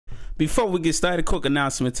Before we get started, quick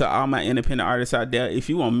announcement to all my independent artists out there. If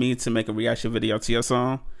you want me to make a reaction video to your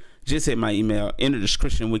song, just hit my email in the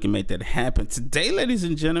description. We can make that happen. Today, ladies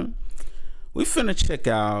and gentlemen, we finna check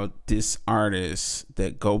out this artist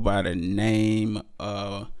that go by the name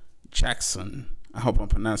of Jaksuhn. I hope I'm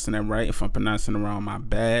pronouncing that right. If I'm pronouncing it wrong, my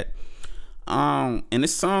bad. And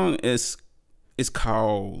this song is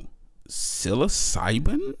called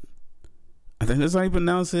CILOCYBIN. I think that's how you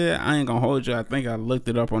pronounce it. I ain't gonna hold you. I think I looked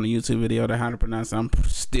it up on the YouTube video to how to pronounce it. I'm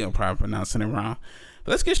still probably pronouncing it wrong.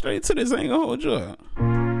 But let's get straight to this. I ain't gonna hold you up.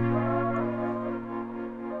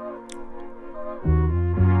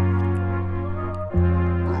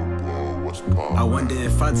 I wonder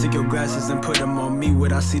if I take your glasses and put them on me,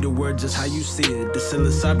 would I see the word just how you see it? The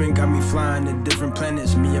CILOCYBIN got me flying to different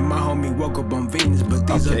planets. Me and my homie woke up on Venus, but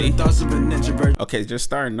these are the thoughts of an introvert. Okay, just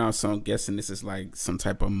starting off, so I'm guessing this is like some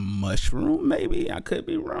type of mushroom, maybe. I could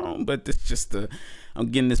be wrong, but it's just I'm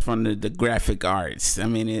getting this from the graphic arts. I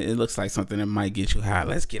mean, it looks like something that might get you high.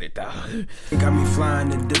 Let's get it though. Got me flying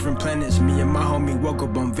to different planets. Me and my homie woke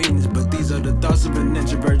up on Venus, but these are the thoughts of an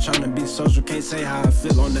introvert trying to be social. Can't say how I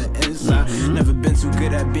feel on the inside. Never been too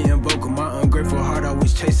good at being vocal. My ungrateful heart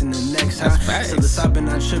always chasing the next high. CILOCYBIN,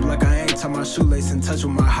 I trip like I ain't tie my shoelace in touch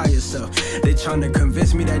with my higher self. They trying to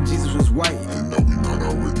convince me that Jesus was white. They know we not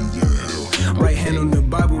already in hell. Right hand on the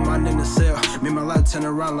Bible, mine in the cell. Made my life turn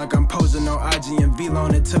around like I'm posing on IG and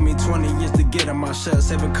V-Loan. It took me 20 years to get on my shell.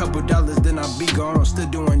 Save a couple dollars, then I'll be gone. I'm still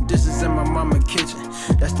doing dishes in my mama's kitchen.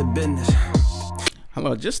 That's the business.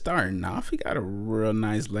 Hello, just starting off, he got a real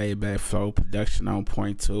nice laid-back flow, production on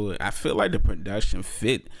point to it. I feel like the production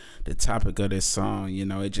fit the topic of this song. You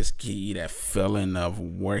know, it just give you that feeling of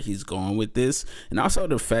where he's going with this, and also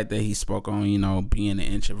the fact that he spoke on, you know, being an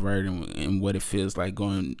introvert and what it feels like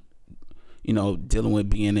going, you know, dealing with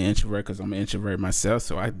being an introvert, because I'm an introvert myself,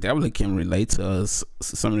 so I definitely can relate to us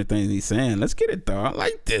some of the things he's saying. Let's get it though. I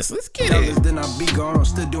like this. Let's get it. Then I'll be gone. I'm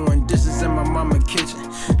still doing dishes in my mama's kitchen.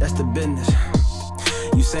 That's the business.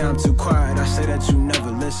 You say I'm too quiet, I say that you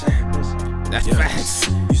never listen. That's facts.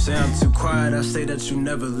 You say I'm too quiet, I say that you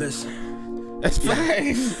never listen. That's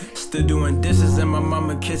facts. Still doing dishes in my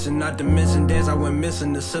mama's kitchen. Not to mention days I went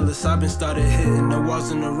missing. The CILOCYBIN started hitting. The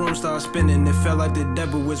walls in the room started spinning. It felt like the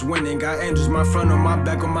devil was winning. Got angels my front on my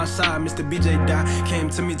back on my side. Mr. BJ died, came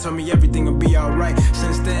to me, told me everything will be alright.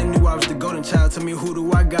 Since then knew I was the golden child. Tell me who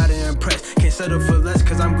do I gotta impress. Can't settle for less,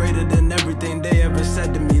 cause I'm greater than everything they ever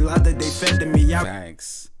said to me. Lies that they fed to me.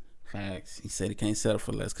 Facts. He said he can't settle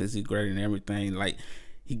for less because he's greater than everything. Like,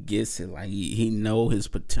 he gets it. Like, he know his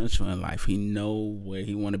potential in life. He know where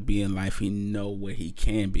he want to be in life. He know where he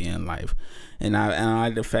can be in life. And I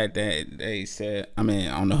like the fact that they said, I mean,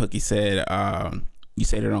 on the hook he said, you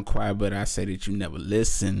say that I'm quiet, but I say that you never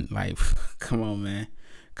listen. Like, come on, man.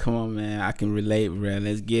 Come on, man. I can relate, bro.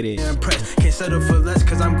 Let's get it. Can't settle for less,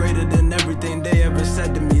 cause I'm greater than everything they ever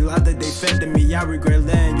said to me. Lies that they fed to me. I regret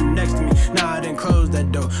letting you next to me. Nah, I didn't close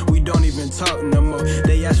that door. We don't even talk no more.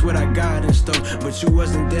 They asked what I got in store, but you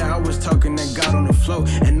wasn't there. I was talking to God on the floor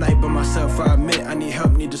at night by myself. I admit I need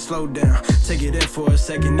help, need to slow down. Take it in for a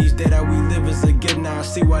second. Each day that we live is a gift. Now I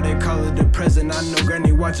see why they call it the present. I know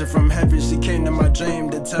Granny watching from heaven. She came to my dream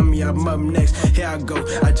to tell me I'm up next. Here I go.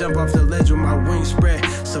 I jump off the ledge with my wings spread.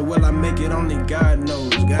 So will I make it? Only God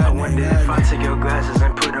knows. God, I wonder if I take your glasses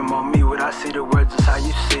and put them on me, would I see the words just how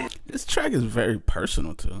you see it? This track is very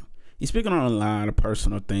personal too. He's speaking on a lot of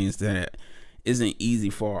personal things that isn't easy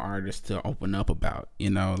for an artist to open up about.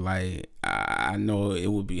 You know, like, I know it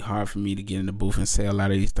would be hard for me to get in the booth and say a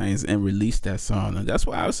lot of these things and release that song. And that's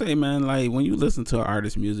why I would say, man, like, when you listen to an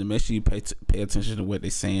artist's music, make sure you pay attention to what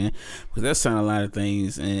they're saying, because they're saying a lot of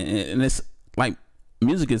things, and it's like,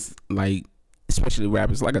 music is like, especially rap,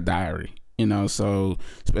 is like a diary, you know. So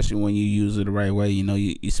especially when you use it the right way, you know,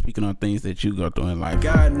 you're speaking on things that you go through in life.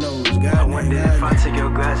 God knows. God, I wonder if I take your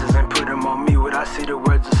glasses and put them on me, would I see the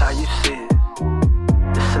words just how you see it?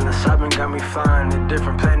 The CILOCYBIN got me flying to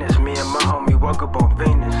different planets. Me and my homie woke up on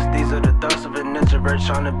Venus. These are the thoughts of an introvert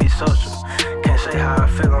trying to be social. Can't say how I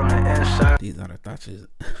feel on the inside. These are the thoughts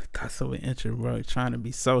of an introvert trying to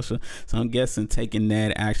be social. So I'm guessing taking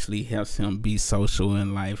that actually helps him be social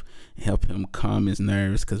in life, help him calm his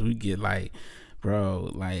nerves, because we get like,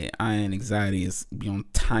 bro, like, iron anxiety is on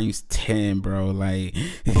times 10, bro. Like,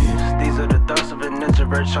 these are the thoughts of an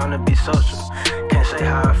introvert trying to be social. Can't say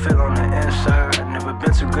how I feel on the inside. Never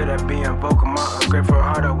been too good at being vocal. My ungrateful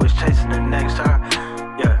heart always chasing the next high.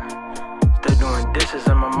 Yeah, still doing dishes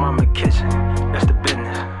in my mama's kitchen. That's the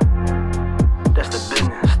business. That's the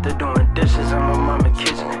business. Still doing dishes in my mama's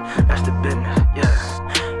kitchen. That's the business.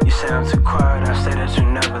 Yeah, you say I'm too quiet. I say that you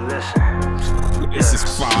never listen. This is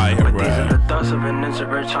fire, but bro. These are the thoughts of an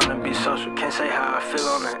introvert introvert trying to be social. Can't say how I feel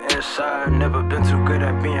on the inside. Never been too good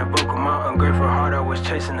at being vocal. My ungrateful heart always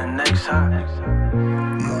chasing the next high.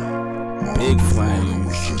 Big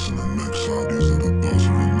flames. Chasing the next side. These are the thoughts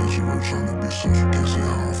of an introvert trying to be social. Can't say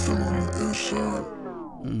how I feel on the inside.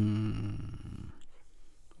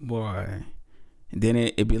 Boy. And then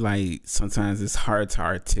it be like, sometimes it's hard to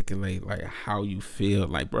articulate like how you feel.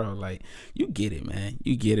 Like, bro, like, you get it, man.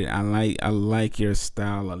 You get it. I like your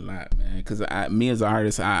style a lot, man. Because me as an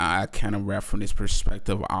artist, I kind of rap from this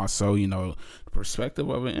perspective also, you know, the perspective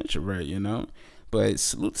of an introvert, you know. But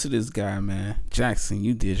salute to this guy, man. Jaksuhn,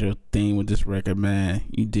 you did your thing with this record, man.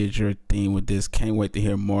 You did your thing with this. Can't wait to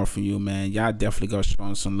hear more from you, man. Y'all definitely go show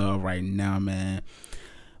him some love right now, man.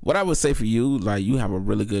 What I would say for you, like, you have a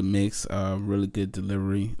really good mix, really good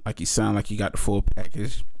delivery. Like, you sound like you got the full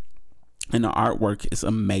package. And the artwork is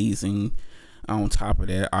amazing. On top of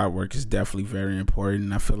that, artwork is definitely very important.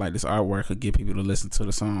 And I feel like this artwork could get people to listen to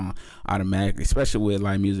the song automatically, especially with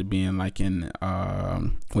like music being like in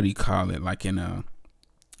what do you call it? Like in a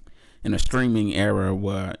streaming era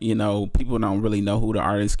where, you know, people don't really know who the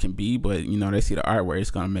artist can be, but, you know, they see the artwork,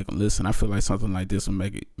 it's gonna make them listen. I feel like something like this will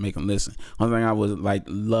make them listen. One thing I would like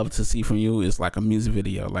love to see from you is like a music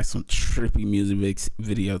video, like some trippy music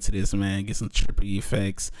video to this, man. Get some trippy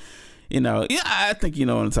effects. You know, yeah, I think you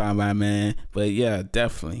know what I'm talking about, man. But yeah,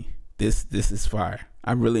 definitely, this is fire.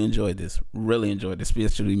 I really enjoyed this. Really enjoyed this,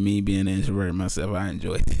 especially me being an introvert myself. I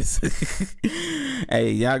enjoyed this.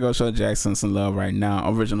 Hey, y'all go show Jaksuhn some love right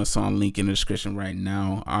now. Original song link in the description right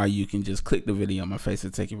now. Or you can just click the video on my face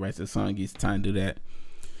and take you right to the song. Get time to do that.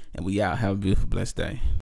 And we out. Have a beautiful, blessed day.